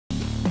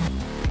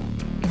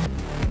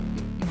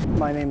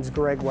My name's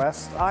Greg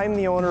West. I'm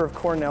the owner of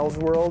Cornell's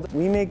World.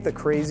 We make the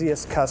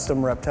craziest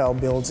custom reptile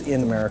builds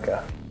in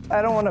America.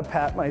 I don't want to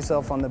pat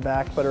myself on the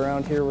back, but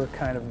around here we're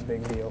kind of a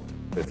big deal.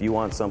 If you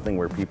want something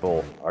where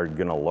people are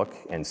gonna look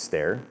and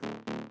stare,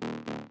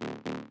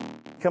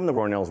 come to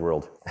Cornell's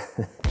World.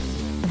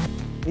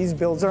 These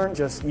builds aren't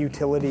just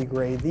utility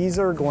grade. These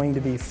are going to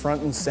be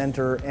front and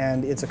center,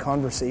 and it's a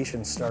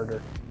conversation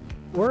starter.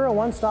 We're a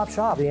one-stop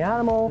shop. The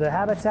animal, the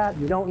habitat,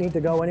 you don't need to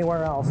go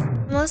anywhere else.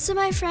 Most of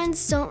my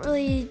friends don't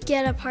really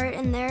get a part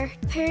in their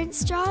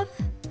parents' job,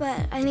 but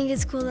I think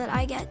it's cool that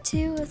I get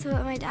to with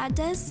what my dad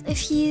does. If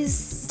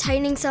he's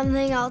tightening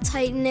something, I'll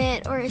tighten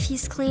it, or if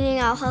he's cleaning,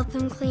 I'll help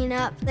him clean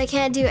up. I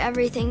can't do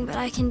everything, but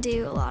I can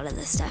do a lot of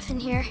the stuff in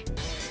here.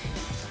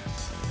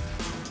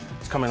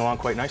 It's coming along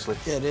quite nicely.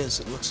 Yeah, it is.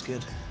 It looks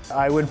good.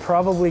 I would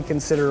probably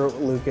consider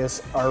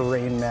Lucas our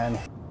Rain Man.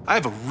 I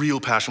have a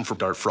real passion for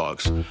dart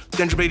frogs.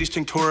 Dendrobates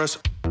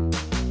tinctorius,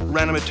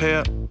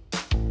 Ranamatea,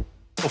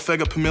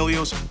 Ophega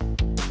pumilios,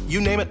 you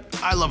name it,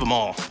 I love them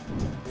all.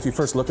 If you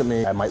first look at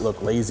me, I might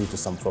look lazy to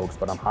some folks,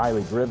 but I'm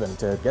highly driven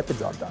to get the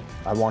job done.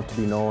 I want to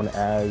be known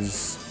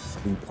as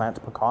the plant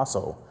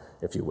Picasso,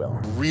 if you will.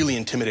 Really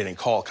intimidating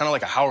call, kind of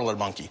like a howler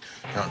monkey.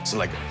 You know, it's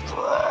like,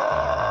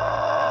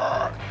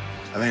 I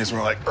think it's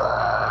more like,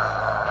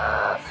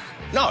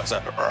 no, it's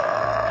a,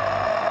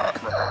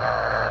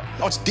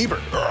 no, it's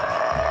deeper.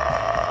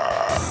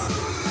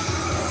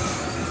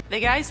 The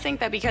guys think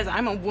that because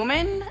I'm a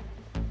woman,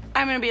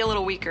 I'm gonna be a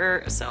little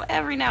weaker, so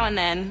every now and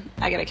then,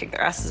 I gotta kick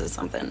their asses at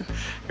something.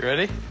 You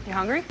ready? You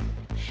hungry?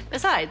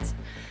 Besides,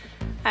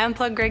 I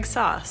unplugged Greg's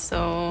sauce,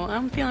 so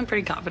I'm feeling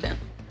pretty confident.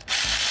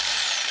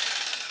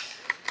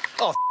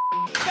 Oh,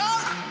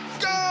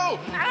 go!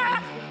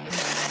 Ah!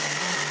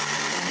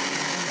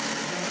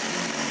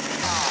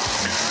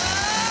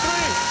 3,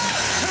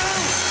 2,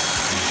 1,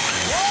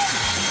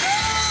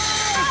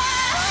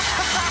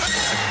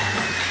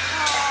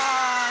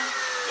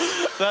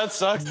 That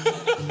sucks.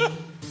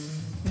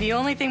 The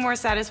only thing more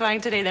satisfying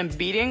today than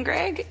beating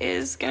Greg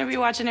is gonna be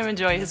watching him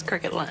enjoy his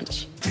cricket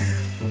lunch.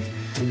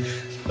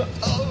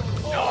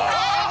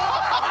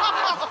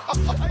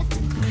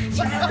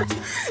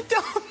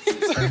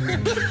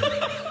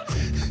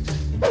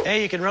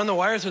 Hey, you can run the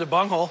wire through the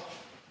bunghole.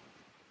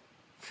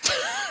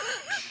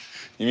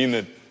 You mean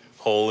the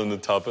hole in the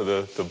top of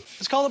the...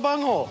 It's called a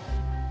bunghole.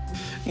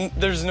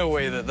 There's no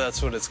way that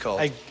that's what it's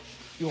called.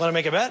 You want to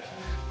make a bet?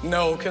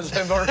 No, because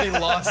I've already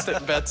lost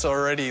at bets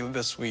already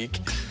this week.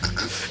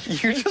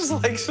 You just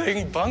like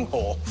saying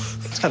bunghole.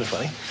 It's kind of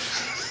funny.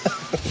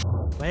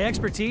 My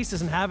expertise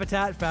is in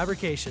habitat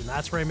fabrication.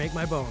 That's where I make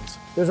my bones.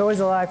 There's always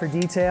a eye for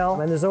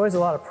detail, and there's always a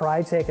lot of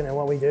pride taken in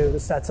what we do that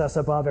sets us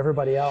above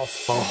everybody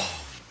else. Oh,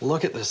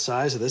 look at the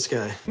size of this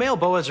guy. Male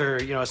boas are,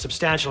 a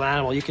substantial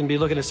animal. You can be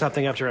looking at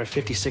something up to around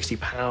 50, 60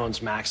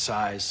 pounds max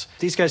size.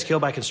 These guys kill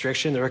by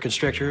constriction. They're a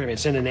constrictor. I mean,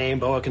 it's in the name,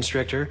 boa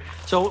constrictor.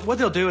 So what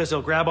they'll do is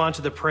they'll grab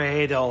onto the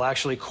prey, they'll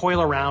actually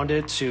coil around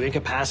it to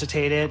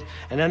incapacitate it,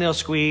 and then they'll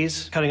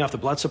squeeze, cutting off the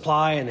blood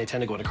supply, and they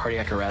tend to go into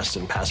cardiac arrest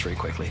and pass very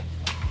quickly.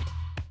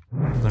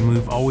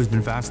 We've always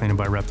been fascinated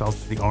by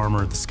reptiles. The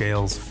armor, the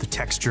scales, the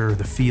texture,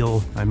 the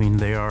feel. I mean,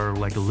 they are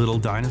like little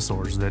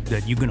dinosaurs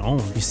that you can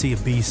own. You see a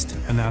beast,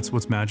 and that's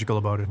what's magical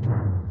about it.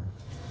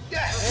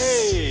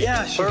 Yes! Hey!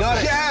 Yeah, she got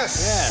it.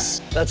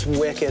 Yes! Yeah. That's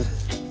wicked.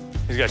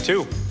 He's got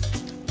 2.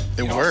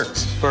 It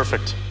works.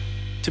 Perfect.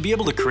 To be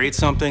able to create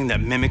something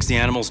that mimics the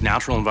animal's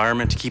natural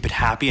environment to keep it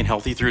happy and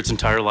healthy through its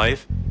entire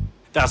life,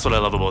 that's what I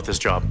love about this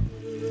job.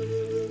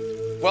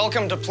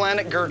 Welcome to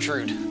Planet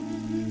Gertrude.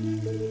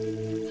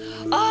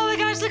 Oh my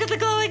gosh, look at the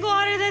glowing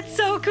water, that's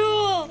so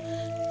cool!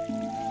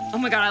 Oh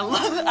my god,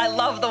 I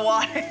love the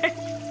water.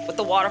 With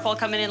the waterfall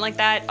coming in like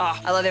that, oh,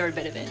 I love every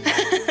bit of it.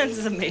 This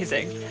is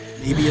amazing.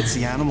 Maybe it's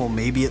the animal,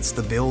 maybe it's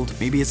the build,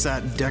 maybe it's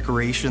that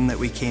decoration that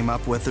we came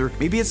up with, or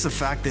maybe it's the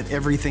fact that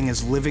everything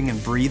is living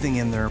and breathing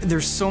in there.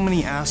 There's so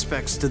many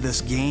aspects to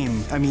this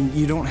game. I mean,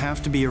 you don't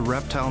have to be a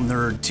reptile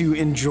nerd to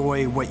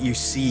enjoy what you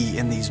see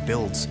in these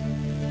builds.